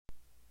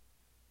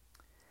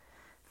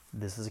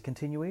This is a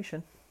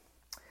continuation.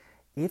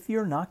 If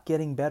you're not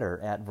getting better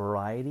at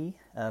variety,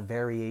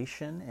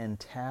 variation, and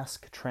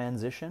task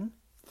transition,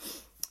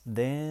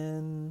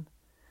 then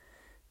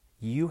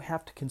you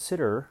have to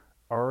consider,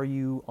 are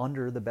you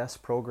under the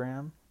best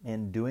program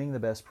and doing the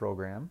best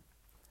program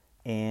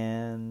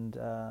and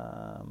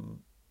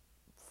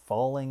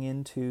falling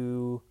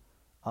into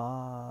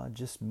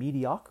just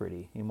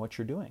mediocrity in what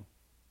you're doing?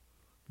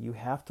 You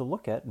have to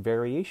look at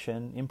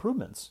variation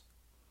improvements.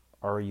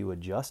 Are you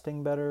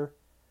adjusting better?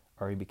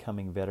 Are you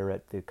becoming better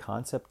at the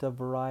concept of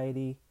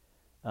variety?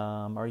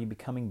 Are you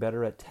becoming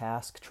better at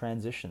task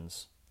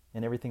transitions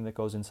and everything that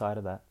goes inside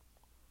of that?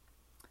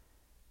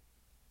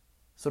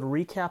 So to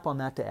recap on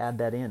that, to add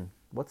that in,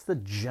 what's the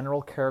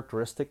general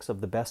characteristics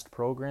of the best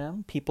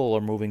program? People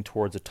are moving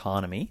towards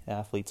autonomy,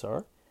 athletes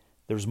are.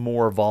 There's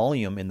more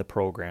volume in the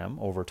program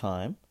over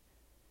time.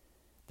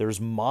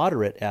 There's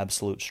moderate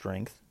absolute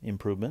strength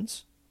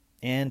improvements.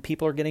 And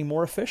people are getting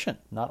more efficient,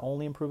 not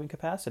only improving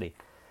capacity.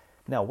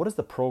 Now, what does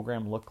the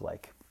program look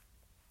like?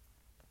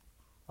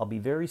 I'll be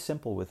very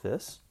simple with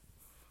this.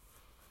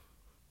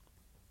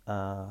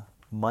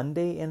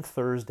 Monday and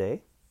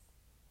Thursday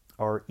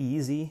are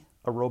easy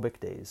aerobic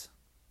days.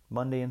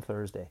 Monday and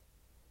Thursday.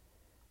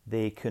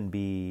 They can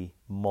be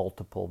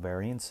multiple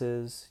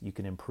variances. You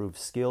can improve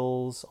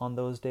skills on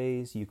those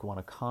days. You can want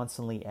to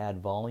constantly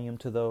add volume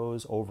to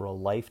those over a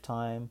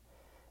lifetime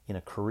in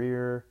a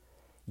career.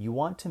 You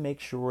want to make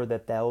sure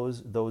that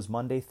those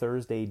Monday,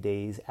 Thursday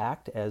days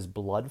act as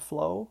blood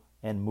flow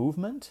and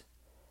movement,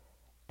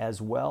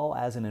 as well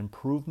as an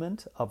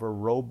improvement of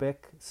aerobic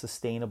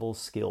sustainable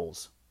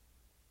skills.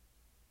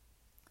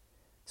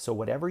 So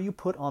whatever you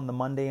put on the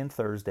Monday and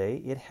Thursday,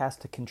 it has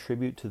to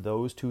contribute to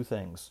those two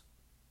things.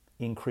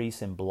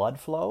 Increase in blood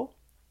flow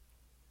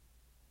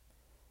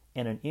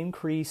and an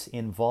increase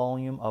in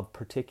volume of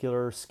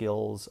particular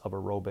skills of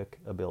aerobic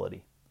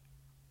ability.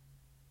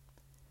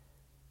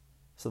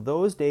 So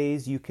those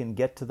days you can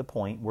get to the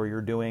point where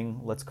you're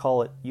doing, let's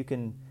call it, you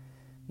can,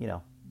 you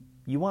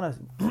want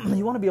to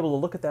you want to be able to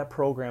look at that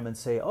program and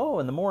say, oh,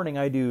 in the morning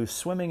I do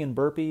swimming and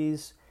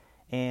burpees,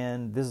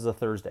 and this is a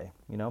Thursday,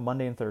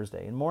 Monday and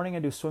Thursday. In the morning I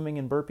do swimming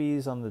and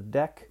burpees on the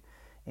deck,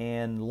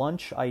 and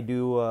lunch I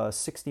do a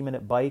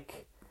 60-minute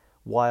bike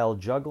while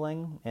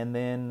juggling, and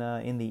then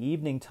in the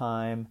evening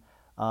time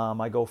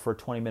I go for a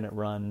 20-minute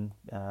run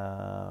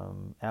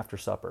after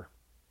supper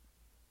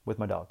with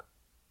my dog.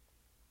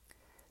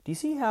 Do you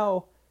see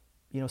how,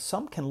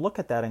 some can look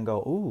at that and go,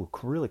 ooh,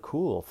 really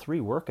cool, 3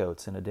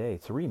 workouts in a day,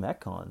 3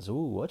 Metcons.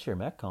 Ooh, what's your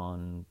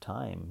Metcon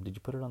time? Did you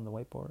put it on the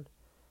whiteboard?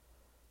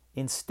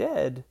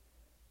 Instead,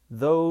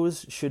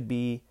 those should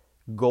be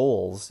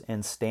goals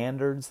and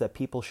standards that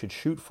people should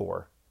shoot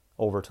for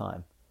over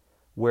time,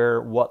 where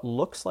what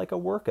looks like a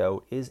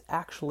workout is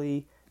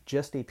actually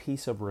just a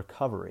piece of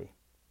recovery.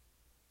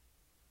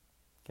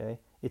 Okay?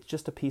 It's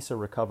just a piece of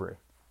recovery.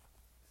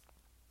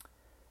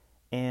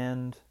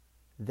 And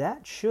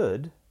that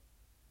should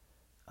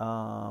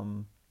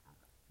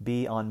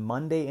be on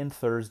Monday and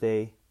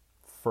Thursday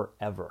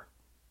forever.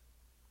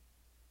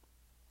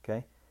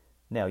 Okay?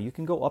 Now, you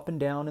can go up and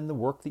down in the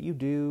work that you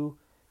do.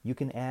 You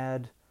can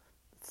add,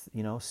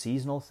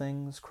 seasonal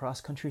things,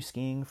 cross-country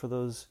skiing for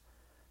those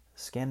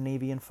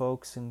Scandinavian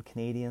folks and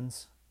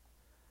Canadians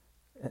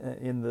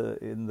in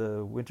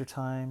the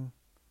wintertime,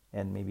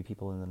 and maybe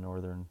people in the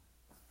northern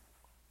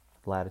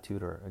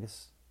latitude, or I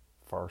guess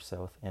far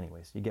south.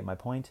 Anyways, you get my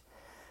point.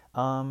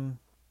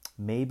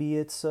 Maybe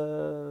it's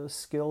a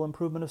skill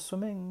improvement of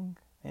swimming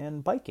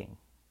and biking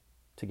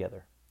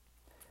together.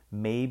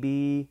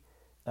 Maybe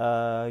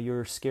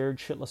you're scared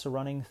shitless of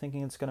running,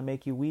 thinking it's going to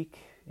make you weak,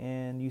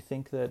 and you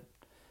think that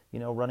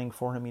running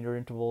 400-meter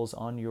intervals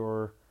on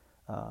your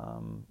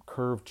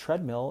curved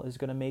treadmill is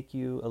going to make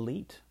you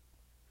elite.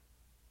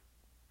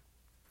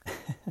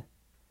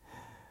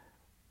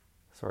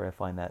 Sorry, I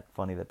find that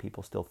funny that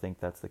people still think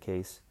that's the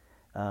case.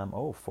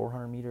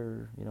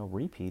 400-meter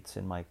repeats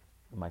in my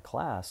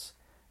class,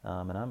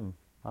 and I'm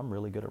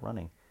really good at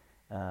running.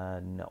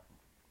 No,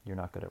 you're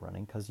not good at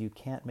running, because you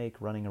can't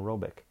make running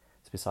aerobic.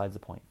 It's besides the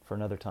point. For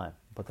another time,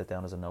 put that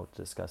down as a note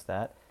to discuss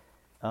that.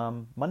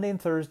 Monday and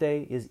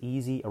Thursday is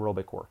easy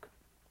aerobic work.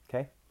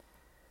 Okay.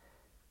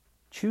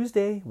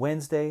 Tuesday,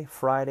 Wednesday,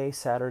 Friday,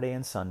 Saturday,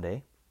 and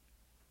Sunday,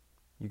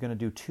 you're going to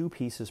do 2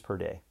 pieces per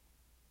day.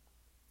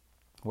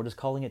 We're just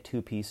calling it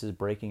 2 pieces,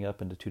 breaking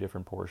up into 2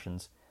 different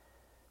portions.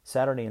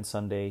 Saturday and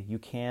Sunday, you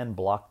can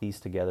block these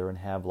together and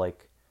have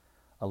like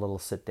a little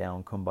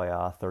sit-down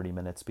kumbaya, 30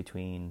 minutes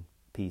between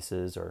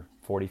pieces, or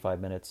 45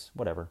 minutes,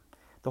 whatever.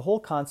 The whole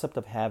concept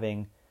of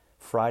having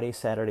Friday,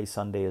 Saturday,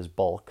 Sunday is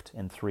bulked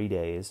in 3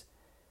 days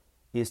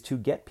is to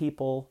get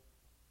people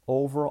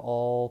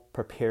overall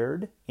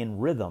prepared in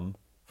rhythm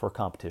for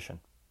competition.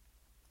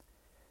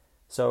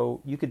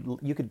 So you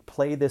could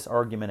play this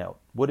argument out.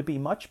 Would it be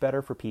much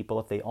better for people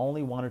if they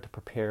only wanted to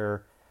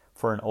prepare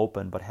for an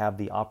open but have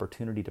the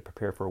opportunity to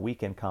prepare for a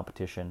weekend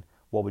competition?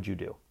 What would you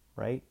do,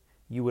 right?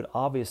 You would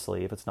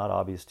obviously, if it's not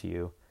obvious to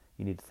you,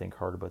 you need to think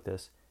hard about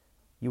this.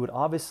 You would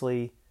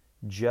obviously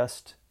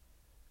just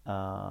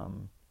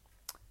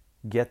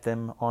get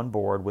them on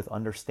board with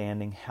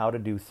understanding how to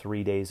do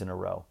 3 days in a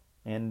row.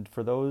 And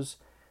for those,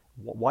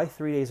 why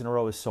 3 days in a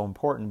row is so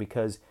important,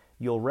 because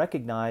you'll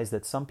recognize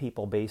that some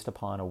people, based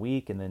upon a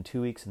week and then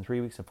 2 weeks and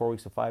 3 weeks and 4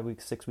 weeks and 5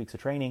 weeks, 6 weeks of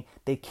training,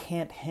 they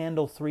can't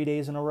handle 3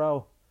 days in a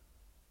row.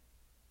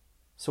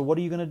 So what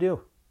are you going to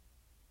do?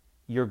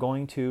 You're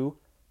going to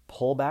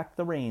pull back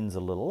the reins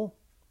a little.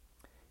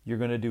 You're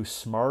going to do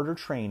smarter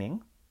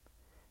training.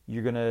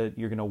 You're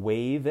going to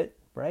wave it,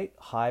 right?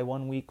 High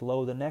 1 week,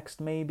 low the next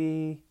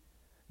maybe.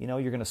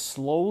 You're going to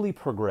slowly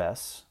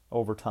progress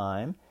over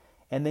time,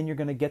 and then you're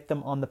going to get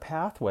them on the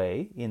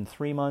pathway in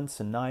 3 months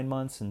and 9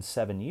 months and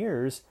 7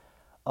 years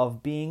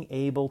of being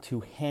able to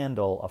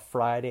handle a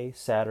Friday,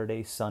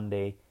 Saturday,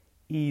 Sunday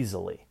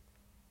easily,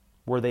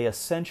 where they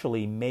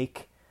essentially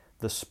make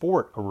the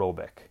sport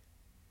aerobic.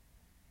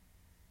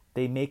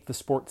 They make the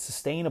sport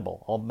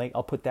sustainable.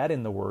 I'll put that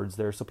in the words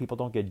there so people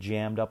don't get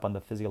jammed up on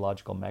the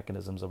physiological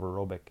mechanisms of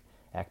aerobic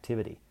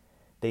activity.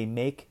 They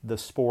make the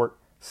sport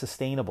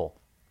sustainable.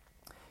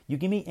 You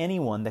give me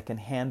anyone that can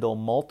handle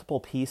multiple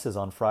pieces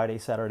on Friday,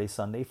 Saturday,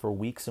 Sunday for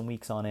weeks and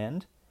weeks on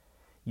end,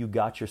 you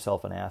got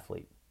yourself an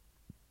athlete.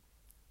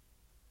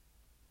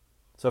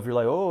 So if you're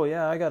like, oh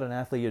yeah, I got an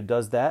athlete who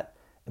does that,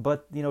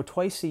 but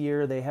twice a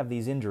year they have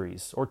these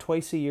injuries, or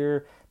twice a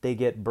year they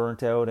get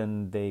burnt out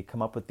and they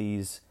come up with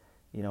these,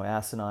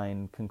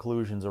 asinine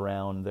conclusions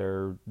around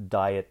their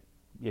diet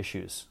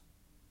issues.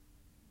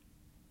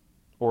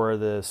 Or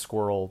the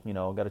squirrel,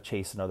 got to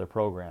chase another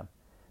program.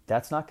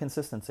 That's not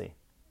consistency.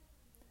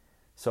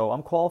 So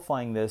I'm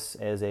qualifying this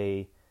as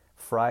a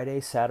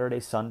Friday, Saturday,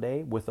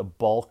 Sunday with a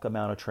bulk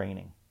amount of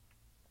training.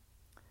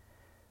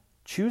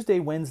 Tuesday,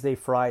 Wednesday,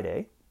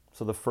 Friday,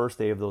 so the first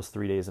day of those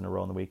 3 days in a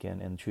row on the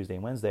weekend, and Tuesday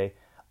and Wednesday,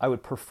 I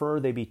would prefer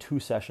they be 2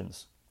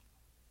 sessions.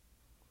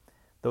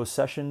 Those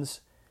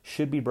sessions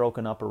should be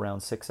broken up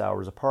around 6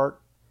 hours apart,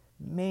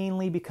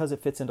 mainly because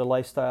it fits into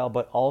lifestyle,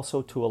 but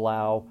also to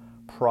allow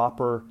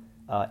proper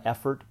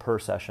effort per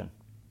session.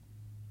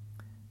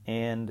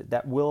 And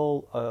that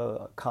will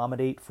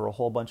accommodate for a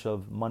whole bunch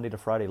of Monday to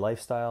Friday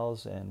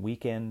lifestyles and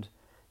weekend,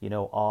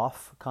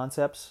 off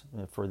concepts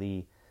for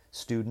the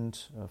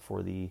student,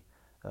 for the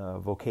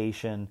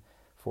vocation,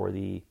 for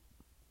the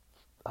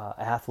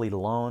athlete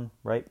alone,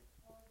 right?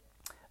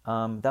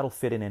 That'll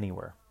fit in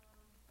anywhere.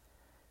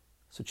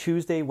 So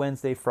Tuesday,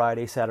 Wednesday,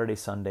 Friday, Saturday,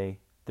 Sunday,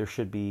 there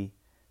should be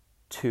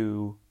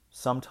 2,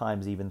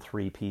 sometimes even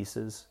 3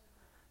 pieces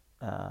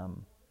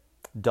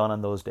done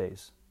on those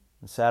days.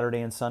 And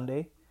Saturday and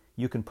Sunday,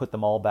 you can put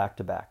them all back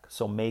to back.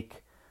 So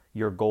make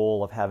your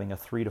goal of having a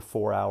 3 to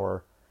 4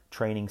 hour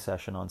training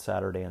session on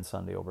Saturday and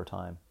Sunday over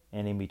time.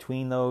 And in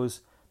between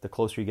those, the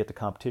closer you get to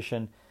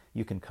competition,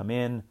 you can come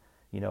in,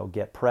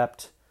 get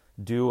prepped,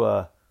 do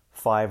a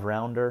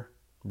 5-rounder,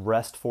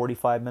 rest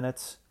 45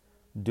 minutes,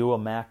 do a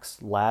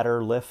max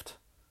ladder lift,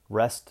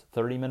 rest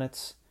 30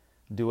 minutes,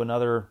 do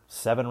another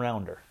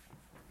 7-rounder.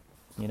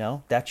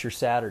 That's your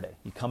Saturday.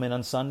 You come in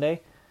on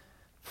Sunday,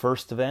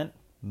 first event,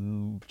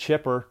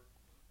 chipper,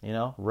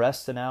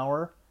 rest an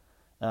hour,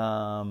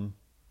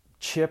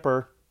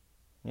 chipper,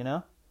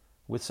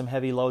 with some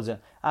heavy loads in.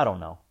 I don't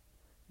know.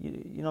 You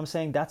know what I'm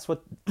saying? That's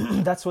what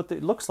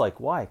it looks like.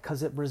 Why?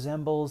 Because it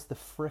resembles the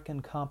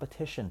frickin'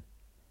 competition.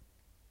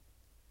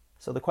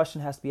 So the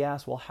question has to be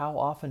asked, well, how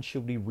often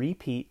should we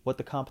repeat what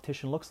the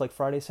competition looks like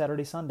Friday,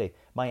 Saturday, Sunday?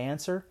 My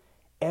answer,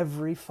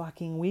 every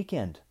fucking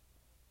weekend.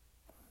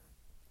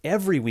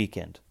 Every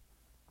weekend.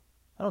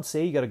 I don't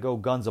say you got to go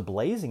guns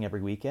a-blazing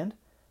every weekend,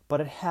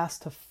 but it has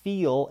to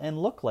feel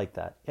and look like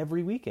that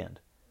every weekend.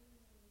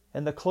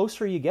 And the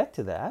closer you get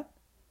to that,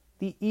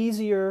 the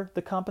easier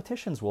the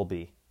competitions will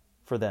be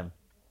for them.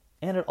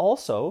 And it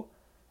also,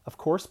 of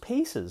course,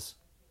 paces.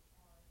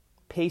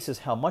 Paces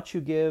how much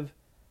you give,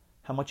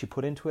 how much you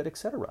put into it,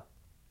 etc.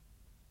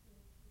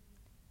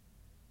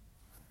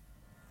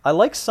 I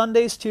like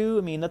Sundays too.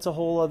 I mean, that's a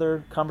whole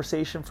other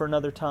conversation for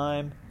another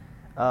time.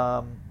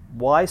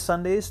 Why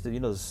Sundays?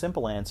 The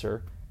simple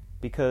answer,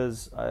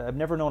 because I've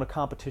never known a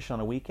competition on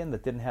a weekend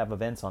that didn't have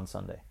events on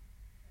Sunday.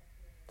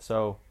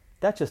 So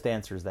that just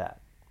answers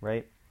that,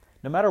 right?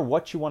 No matter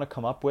what you want to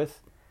come up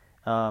with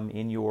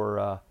in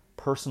your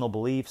personal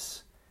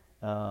beliefs,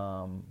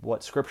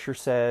 what Scripture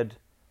said,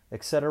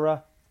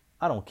 etc.,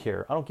 I don't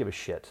care. I don't give a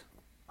shit.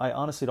 I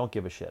honestly don't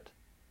give a shit.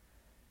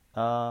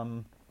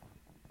 And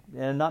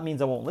that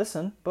means I won't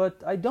listen,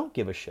 but I don't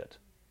give a shit.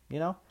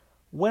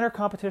 When are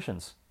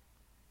competitions?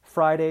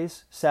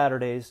 Fridays,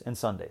 Saturdays, and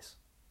Sundays.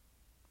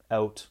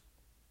 Out.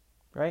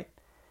 Right?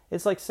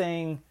 It's like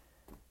saying,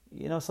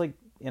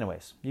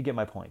 anyways, you get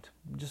my point.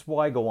 Just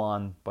why go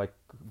on by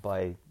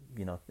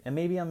and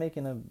maybe I'm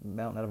making a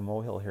mountain out of a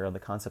molehill here on the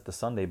concept of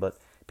Sunday, but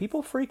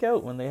people freak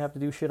out when they have to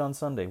do shit on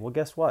Sunday. Well,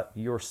 guess what?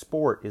 Your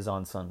sport is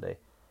on Sunday.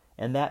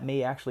 And that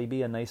may actually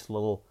be a nice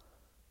little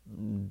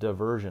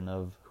diversion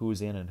of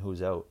who's in and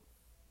who's out.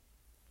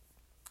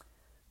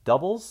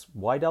 Doubles?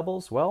 Why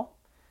doubles? Well,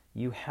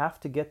 you have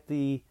to get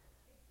the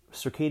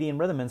circadian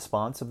rhythm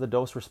response of the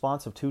dose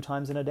response of 2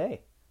 times in a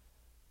day.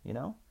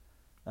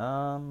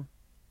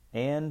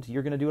 And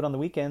you're going to do it on the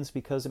weekends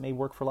because it may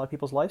work for a lot of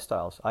people's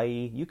lifestyles,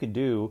 i.e. you could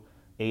do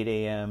 8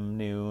 a.m.,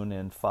 noon,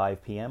 and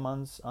 5 p.m.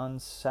 on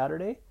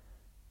Saturday.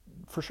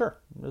 For sure.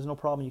 There's no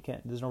problem.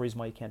 There's no reason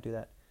why you can't do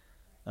that.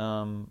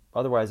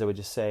 Otherwise, I would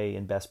just say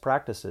in best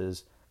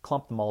practices,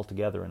 clump them all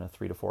together in a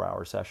 3 to 4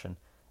 hour session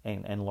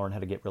and learn how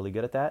to get really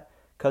good at that.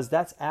 Because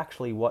that's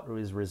actually what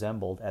is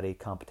resembled at a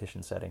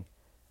competition setting.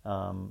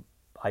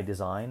 I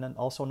design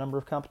also a number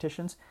of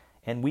competitions,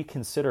 and we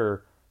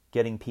consider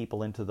getting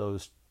people into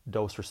those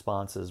dose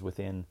responses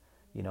within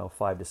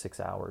 5 to 6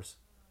 hours.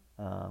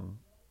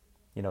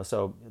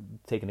 So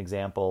take an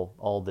example,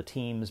 all the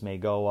teams may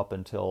go up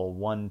until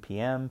 1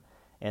 p.m.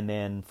 and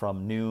then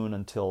from noon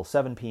until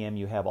 7 p.m.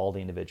 you have all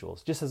the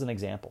individuals, just as an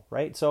example,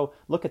 right? So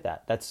look at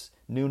that. That's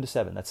noon to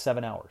 7. That's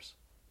 7 hours.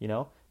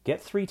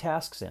 Get 3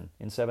 tasks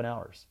in 7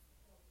 hours.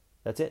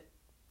 That's it.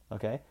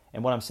 Okay?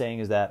 And what I'm saying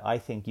is that I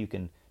think you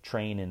can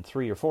train in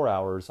 3 or 4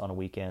 hours on a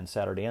weekend,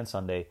 Saturday and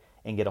Sunday,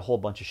 and get a whole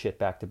bunch of shit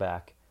back to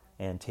back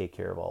and take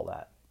care of all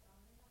that.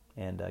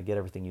 And get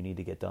everything you need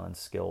to get done,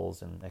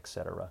 skills and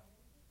etc.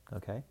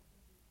 Okay?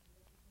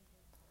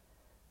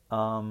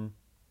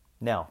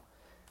 Now,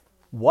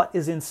 what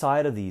is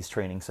inside of these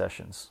training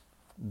sessions?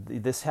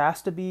 This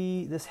has to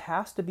be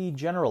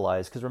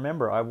generalized, because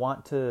remember, I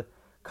want to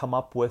come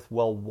up with,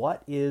 well,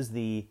 what is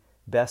the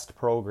best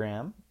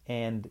program?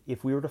 And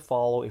if we were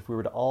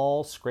to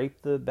all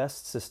scrape the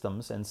best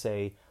systems and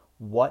say,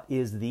 what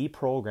is the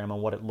program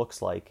and what it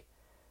looks like,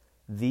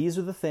 these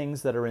are the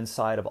things that are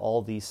inside of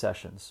all these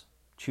sessions.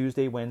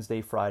 Tuesday,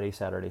 Wednesday, Friday,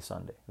 Saturday,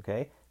 Sunday.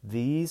 Okay?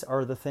 These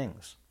are the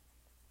things.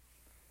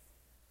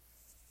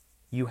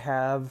 You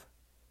have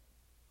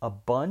a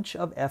bunch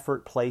of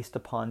effort placed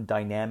upon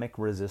dynamic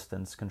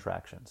resistance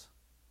contractions.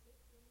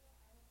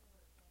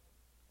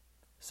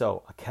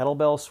 So a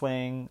kettlebell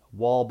swing,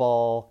 wall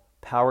ball,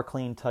 power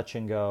clean touch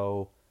and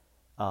go,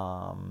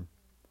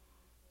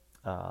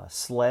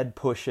 sled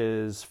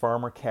pushes,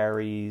 farmer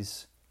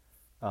carries.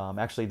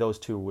 Actually, those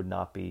two would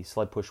not be.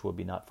 Sled push would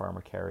be not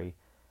farmer carry.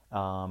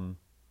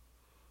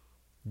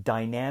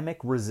 Dynamic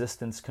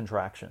resistance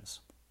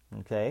contractions,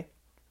 okay?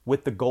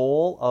 With the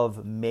goal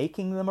of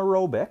making them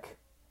aerobic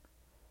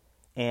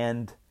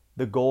and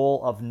the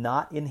goal of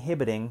not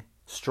inhibiting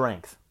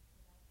strength.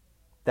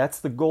 That's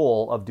the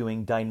goal of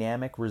doing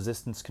dynamic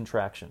resistance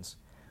contractions.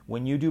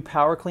 When you do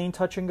power clean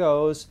touch and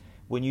goes,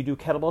 when you do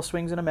kettlebell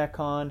swings in a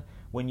Metcon,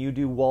 when you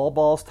do wall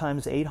balls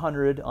times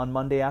 800 on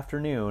Monday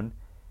afternoon,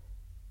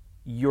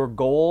 your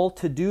goal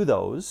to do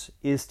those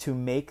is to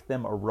make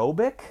them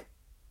aerobic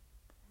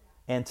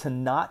and to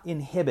not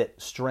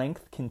inhibit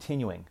strength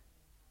continuing.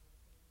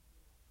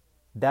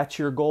 That's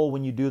your goal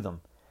when you do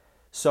them.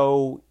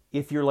 So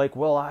if you're like,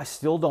 well, I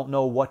still don't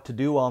know what to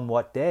do on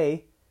what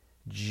day,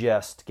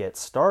 just get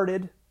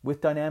started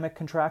with dynamic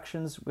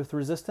contractions with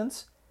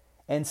resistance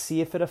and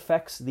see if it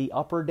affects the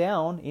up or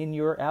down in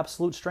your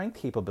absolute strength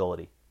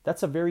capability.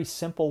 That's a very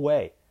simple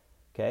way.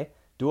 Okay?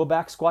 Do a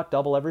back squat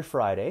double every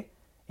Friday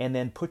and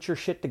then put your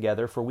shit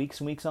together for weeks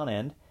and weeks on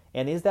end.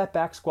 And is that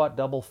back squat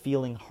double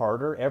feeling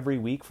harder every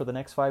week for the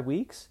next 5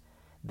 weeks?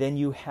 Then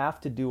you have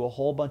to do a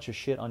whole bunch of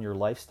shit on your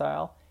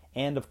lifestyle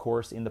and, of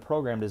course, in the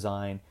program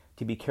design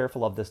to be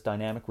careful of this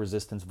dynamic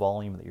resistance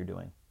volume that you're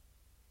doing.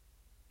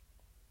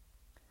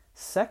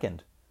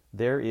 Second,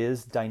 there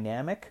is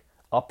dynamic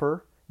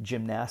upper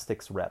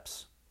gymnastics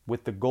reps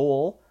with the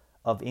goal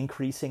of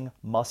increasing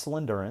muscle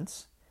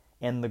endurance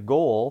and the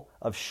goal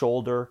of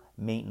shoulder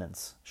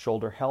maintenance,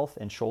 shoulder health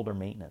and shoulder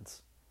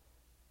maintenance.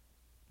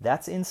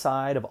 That's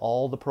inside of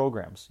all the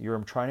programs. You're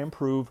trying to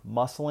improve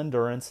muscle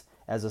endurance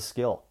as a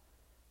skill,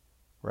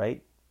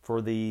 right?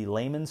 For the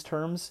layman's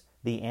terms,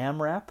 the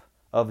AMRAP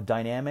of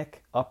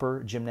dynamic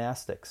upper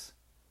gymnastics,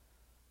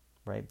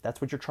 right?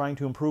 That's what you're trying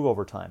to improve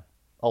over time,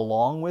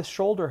 along with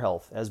shoulder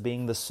health as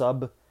being the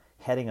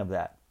sub-heading of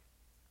that.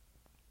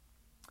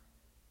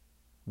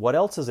 What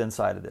else is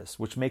inside of this,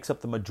 which makes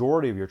up the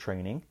majority of your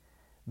training?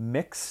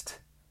 Mixed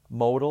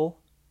modal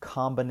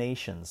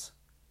combinations.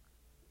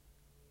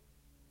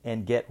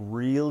 And get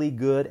really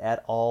good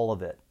at all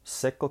of it.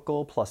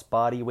 Cyclical plus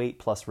body weight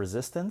plus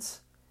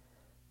resistance.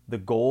 The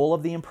goal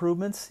of the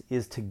improvements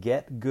is to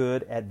get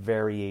good at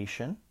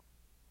variation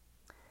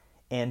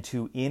and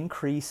to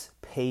increase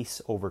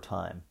pace over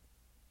time.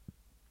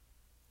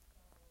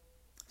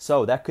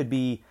 So that could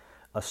be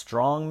a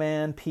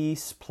strongman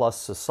piece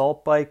plus a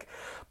salt bike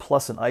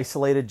plus an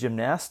isolated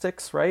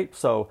gymnastics, right?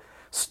 So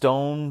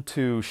stone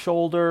to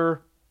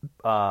shoulder,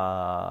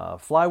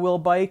 flywheel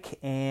bike,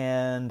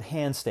 and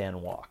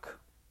handstand walk.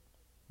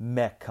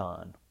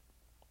 Metcon,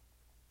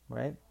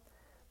 right?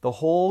 The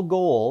whole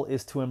goal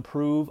is to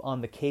improve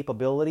on the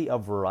capability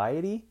of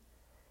variety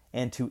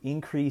and to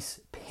increase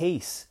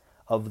pace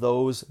of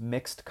those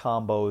mixed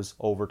combos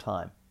over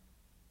time.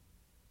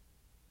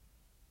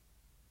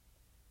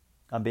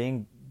 I'm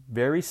being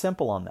very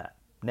simple on that.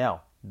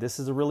 Now, this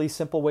is a really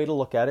simple way to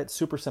look at it,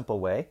 super simple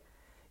way.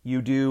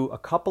 You do a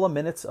couple of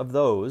minutes of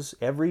those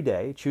every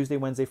day, Tuesday,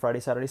 Wednesday, Friday,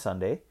 Saturday,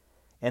 Sunday,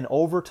 and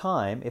over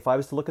time, if I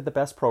was to look at the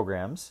best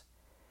programs,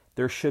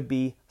 there should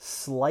be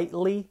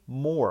slightly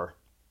more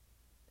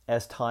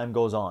as time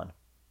goes on.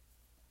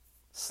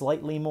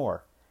 Slightly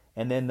more.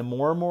 And then the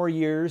more and more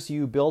years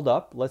you build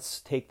up, let's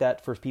take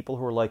that for people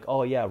who are like,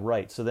 oh yeah,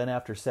 right. So then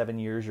after 7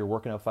 years, you're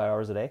working out 5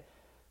 hours a day.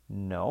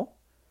 No.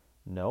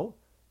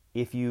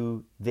 If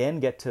you then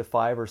get to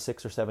 5 or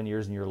 6 or 7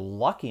 years and you're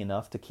lucky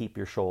enough to keep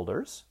your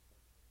shoulders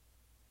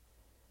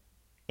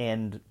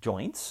and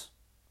joints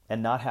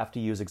and not have to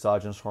use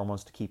exogenous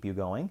hormones to keep you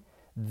going,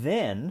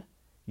 then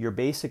you're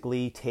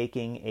basically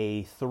taking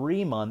a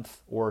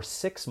 3-month or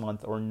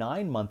 6-month or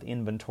 9-month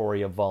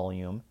inventory of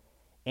volume,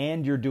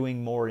 and you're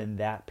doing more in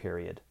that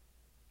period.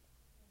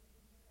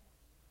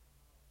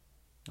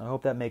 I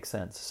hope that makes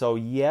sense. So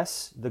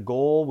yes, the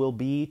goal will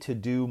be to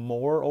do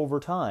more over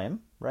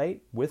time,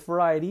 right? With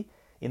variety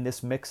in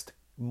this mixed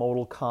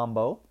modal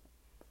combo.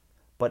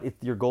 But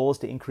your goal is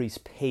to increase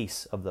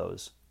pace of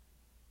those.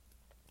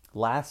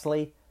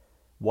 Lastly,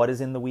 what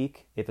is in the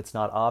week? If it's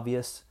not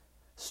obvious,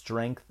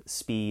 strength,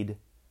 speed,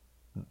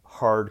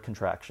 hard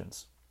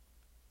contractions.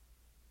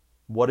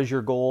 What is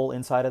your goal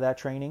inside of that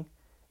training?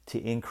 To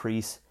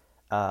increase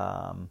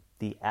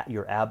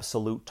your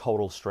absolute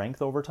total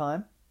strength over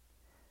time,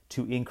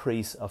 to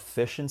increase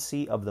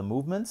efficiency of the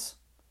movements,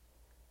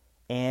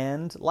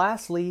 and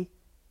lastly,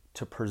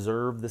 to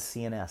preserve the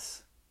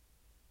CNS.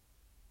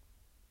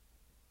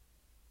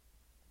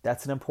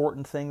 That's an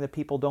important thing that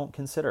people don't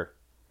consider.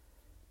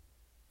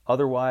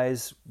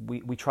 Otherwise,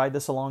 we tried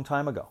this a long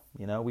time ago.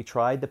 We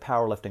tried the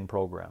powerlifting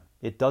program.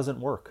 It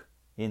doesn't work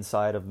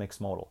inside of mixed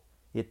modal.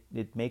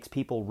 It makes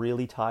people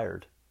really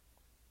tired.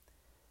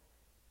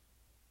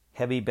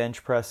 Heavy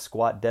bench press,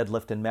 squat,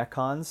 deadlift, and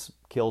metcons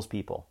kills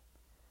people.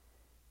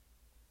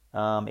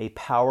 A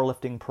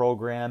powerlifting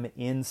program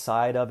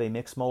inside of a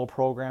mixed modal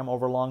program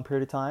over a long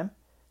period of time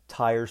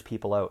tires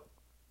people out.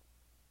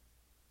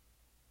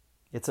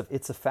 It's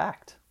a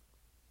fact.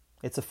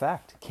 It's a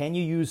fact. Can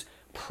you use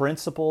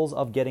principles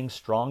of getting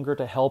stronger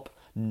to help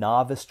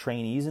novice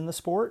trainees in the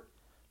sport?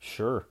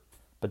 Sure.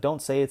 But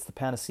don't say it's the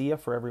panacea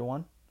for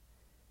everyone.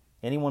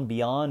 Anyone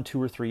beyond 2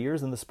 or 3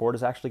 years in the sport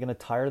is actually going to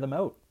tire them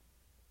out.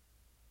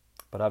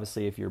 But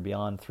obviously, if you're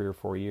beyond 3 or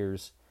 4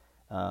 years,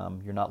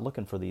 you're not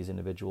looking for these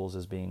individuals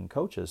as being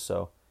coaches,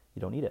 so you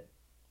don't need it.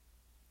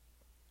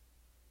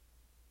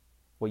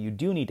 What you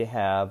do need to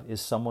have is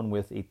someone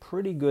with a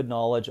pretty good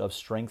knowledge of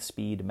strength,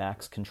 speed,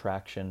 max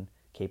contraction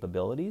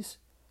capabilities,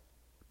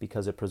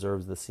 because it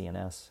preserves the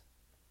CNS.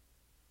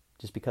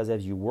 Just because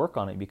as you work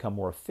on it, you become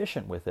more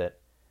efficient with it,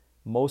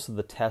 most of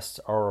the tests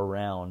are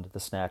around the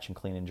snatch and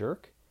clean and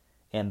jerk,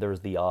 and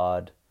there's the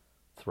odd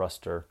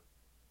thruster,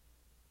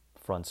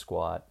 front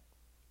squat,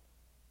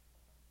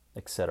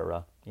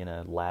 etc., in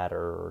a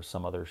ladder or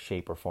some other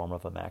shape or form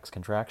of a max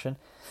contraction.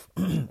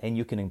 And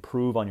you can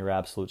improve on your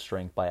absolute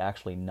strength by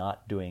actually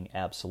not doing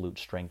absolute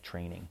strength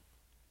training.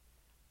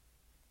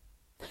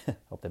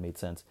 Hope that made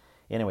sense.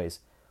 Anyways,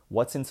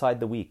 what's inside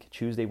the week?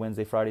 Tuesday,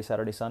 Wednesday, Friday,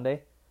 Saturday,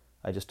 Sunday?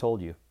 I just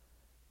told you.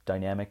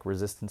 Dynamic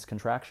resistance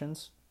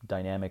contractions,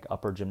 dynamic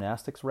upper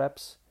gymnastics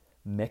reps,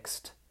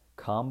 mixed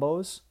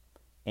combos,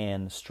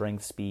 and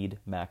strength speed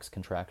max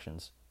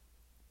contractions.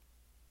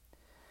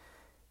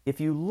 If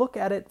you look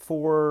at it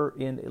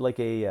in like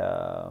a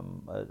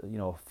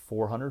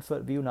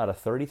 400-foot view, not a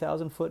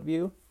 30,000-foot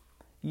view,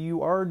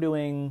 you are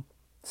doing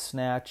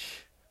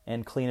snatch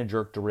and clean and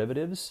jerk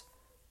derivatives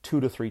 2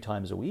 to 3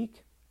 times a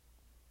week.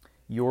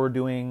 You're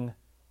doing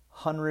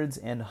hundreds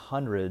and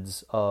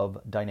hundreds of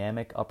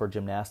dynamic upper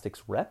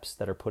gymnastics reps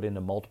that are put into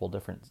multiple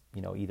different,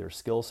 either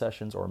skill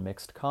sessions or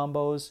mixed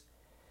combos.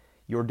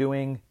 You're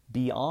doing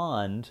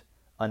beyond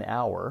an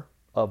hour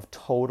of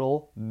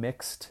total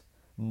mixed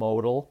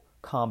modal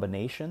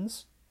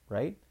combinations,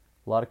 right?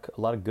 A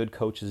lot of good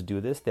coaches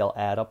do this. They'll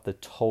add up the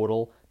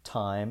total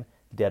time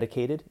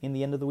dedicated in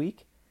the end of the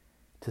week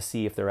to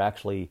see if they're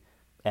actually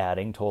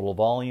adding total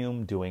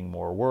volume, doing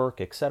more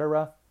work,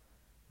 etc.,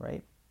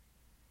 right?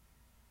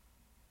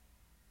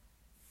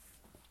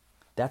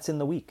 That's in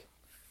the week.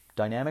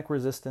 Dynamic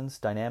resistance,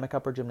 dynamic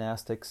upper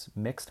gymnastics,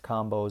 mixed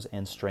combos,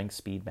 and strength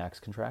speed max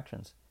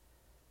contractions.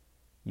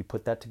 You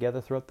put that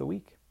together throughout the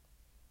week.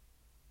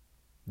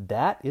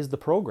 That is the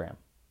program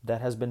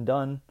that has been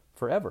done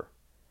forever.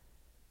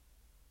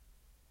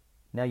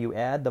 Now you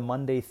add the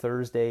Monday,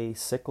 Thursday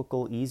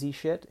cyclical easy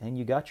shit, and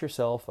you got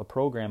yourself a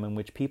program in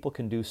which people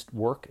can do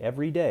work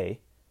every day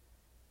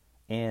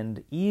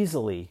and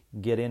easily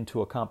get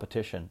into a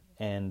competition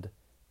and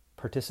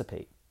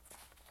participate.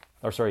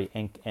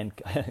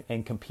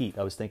 And compete.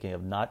 I was thinking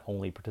of not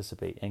only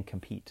participate, and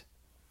compete.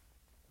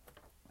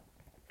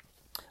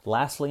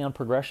 Lastly, on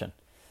progression.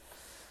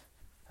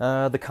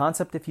 The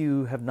concept, if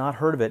you have not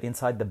heard of it,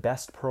 inside the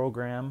best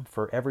program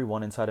for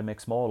everyone inside a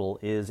mixed modal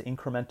is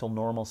incremental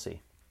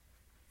normalcy.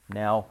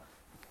 Now,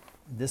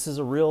 this is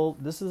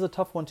a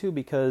tough one too,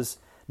 because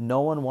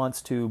no one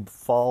wants to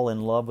fall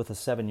in love with a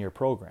 7-year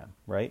program,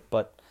 right?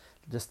 But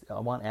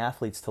I want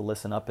athletes to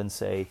listen up and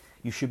say,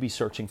 you should be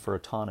searching for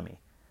autonomy,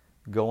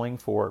 going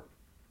for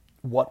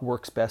what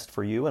works best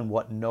for you and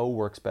what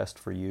works best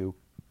for you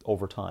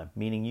over time,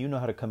 meaning you know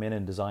how to come in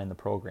and design the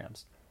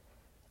programs.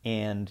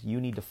 and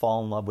you need to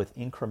fall in love with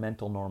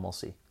incremental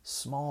normalcy,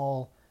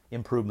 small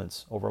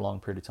improvements over a long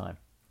period of time.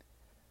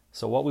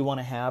 So what we want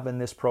to have in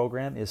this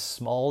program is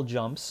small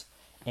jumps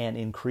and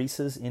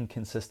increases in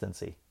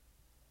consistency.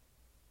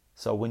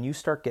 So when you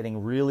start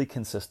getting really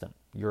consistent,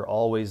 you're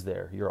always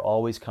there, you're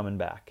always coming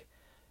back.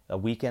 A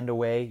weekend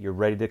away, you're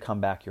ready to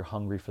come back, you're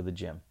hungry for the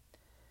gym.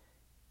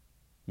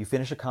 You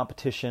finish a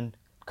competition,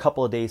 a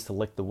couple of days to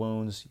lick the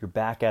wounds, you're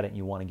back at it and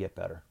you want to get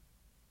better.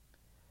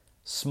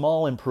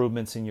 Small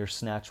improvements in your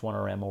snatch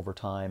 1RM over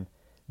time,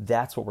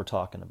 that's what we're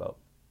talking about.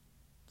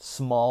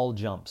 Small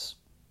jumps.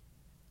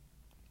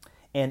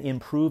 And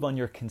improve on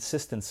your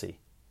consistency.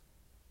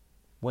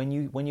 When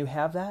you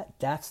have that,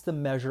 that's the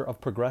measure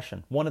of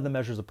progression. One of the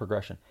measures of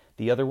progression.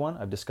 The other one,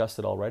 I've discussed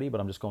it already, but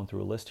I'm just going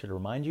through a list here to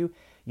remind you,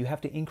 you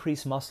have to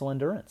increase muscle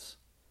endurance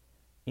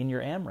in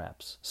your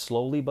AMRAPs,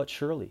 slowly but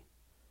surely.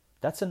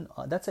 That's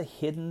a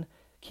hidden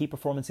key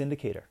performance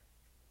indicator.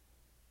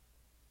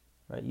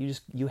 Right?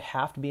 You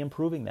have to be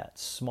improving that,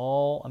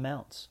 small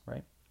amounts,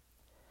 right?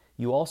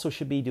 You also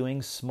should be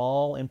doing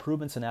small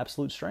improvements in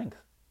absolute strength,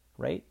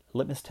 right?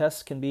 Litmus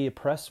tests can be a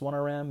press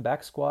 1RM,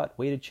 back squat,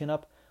 weighted chin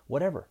up,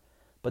 whatever.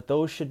 But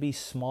those should be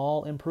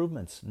small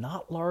improvements,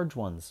 not large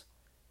ones.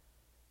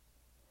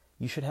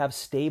 You should have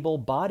stable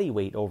body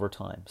weight over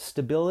time.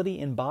 Stability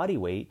in body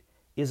weight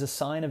is a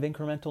sign of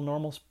incremental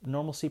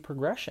normalcy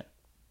progression.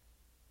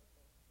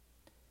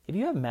 If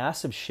you have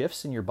massive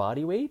shifts in your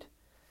body weight,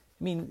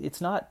 I mean,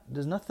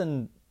 there's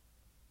nothing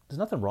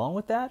wrong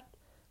with that,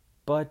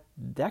 but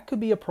that could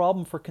be a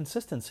problem for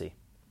consistency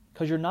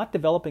because you're not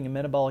developing a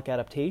metabolic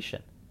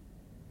adaptation.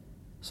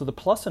 So the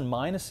plus and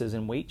minuses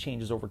in weight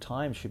changes over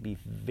time should be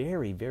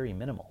very, very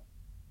minimal.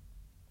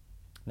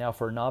 Now,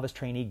 for a novice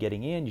trainee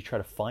getting in, you try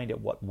to find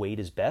out what weight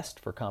is best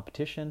for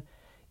competition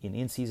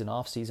in-season,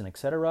 off-season,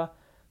 etc.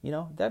 You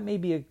know, that may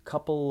be a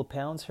couple of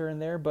pounds here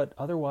and there, but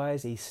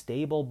otherwise a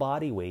stable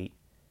body weight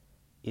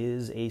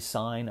is a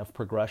sign of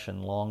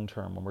progression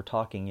long-term when we're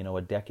talking,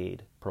 a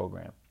decade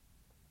program.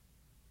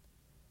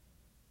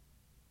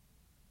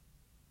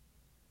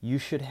 You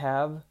should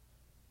have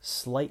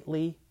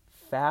slightly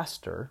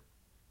faster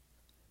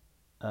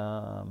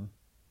how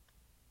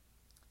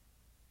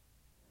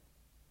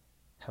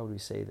would we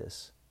say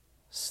this?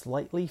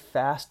 Slightly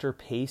faster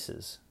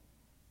paces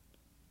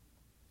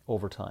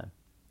over time.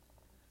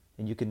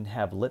 And you can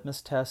have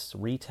litmus tests,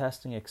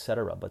 retesting,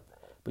 etc.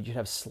 But you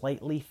have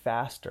slightly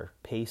faster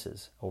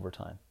paces over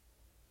time.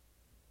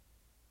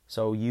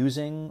 So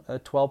using a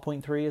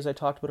 12.3, as I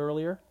talked about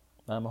earlier,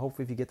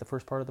 hopefully if you get the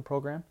first part of the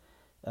program,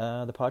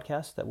 the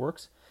podcast, that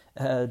works.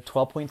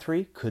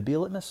 12.3 could be a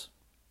litmus.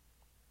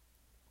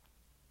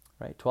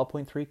 Right?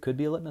 12.3 could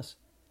be a litmus.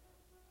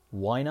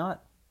 Why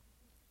not?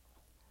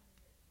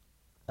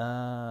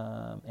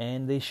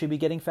 And they should be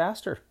getting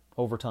faster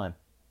over time.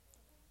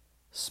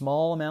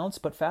 Small amounts,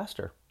 but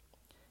faster.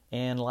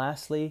 And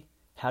lastly,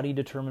 how do you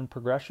determine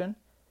progression?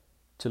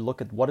 To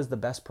look at what is the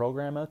best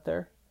program out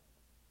there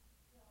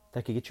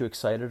that could get you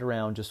excited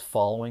around just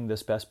following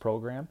this best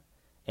program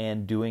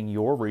and doing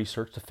your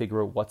research to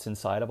figure out what's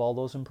inside of all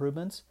those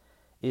improvements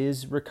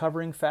is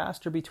recovering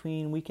faster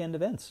between weekend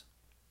events.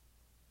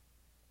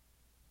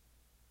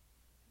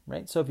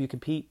 Right? So if you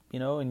compete,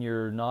 in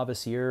your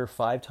novice year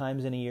 5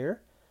 times in a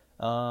year,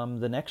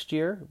 the next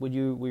year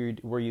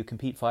where you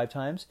compete 5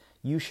 times,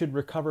 you should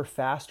recover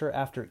faster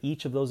after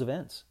each of those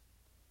events.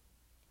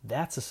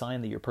 That's a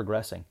sign that you're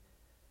progressing.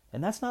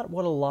 And that's not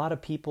what a lot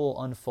of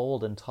people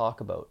unfold and talk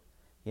about.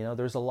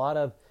 There's a lot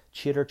of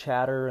chitter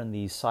chatter and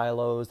these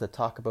silos that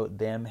talk about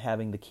them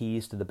having the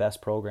keys to the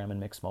best program in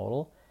mixed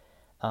modal.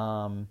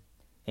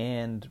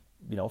 And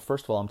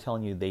first of all, I'm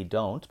telling you they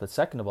don't. But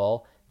second of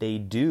all, they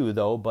do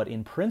though, but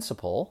in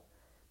principle,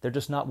 they're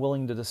just not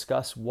willing to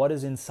discuss what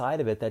is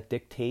inside of it that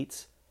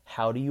dictates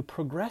how do you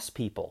progress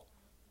people.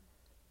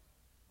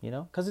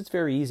 Because it's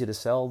very easy to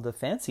sell the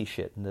fancy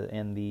shit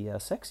and the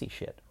sexy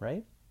shit,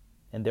 right?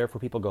 And therefore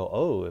people go,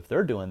 oh, if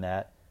they're doing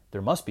that,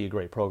 there must be a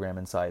great program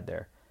inside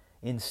there.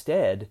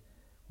 Instead,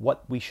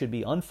 what we should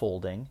be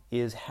unfolding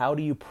is how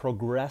do you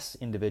progress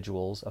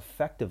individuals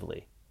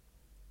effectively?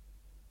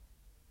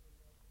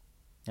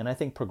 And I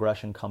think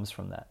progression comes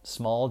from that.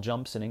 Small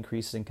jumps and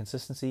increases in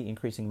consistency,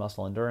 increasing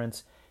muscle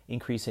endurance,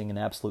 increasing in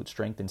absolute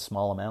strength in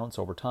small amounts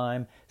over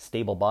time,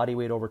 stable body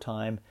weight over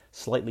time,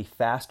 slightly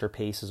faster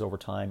paces over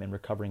time, and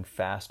recovering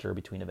faster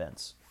between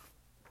events.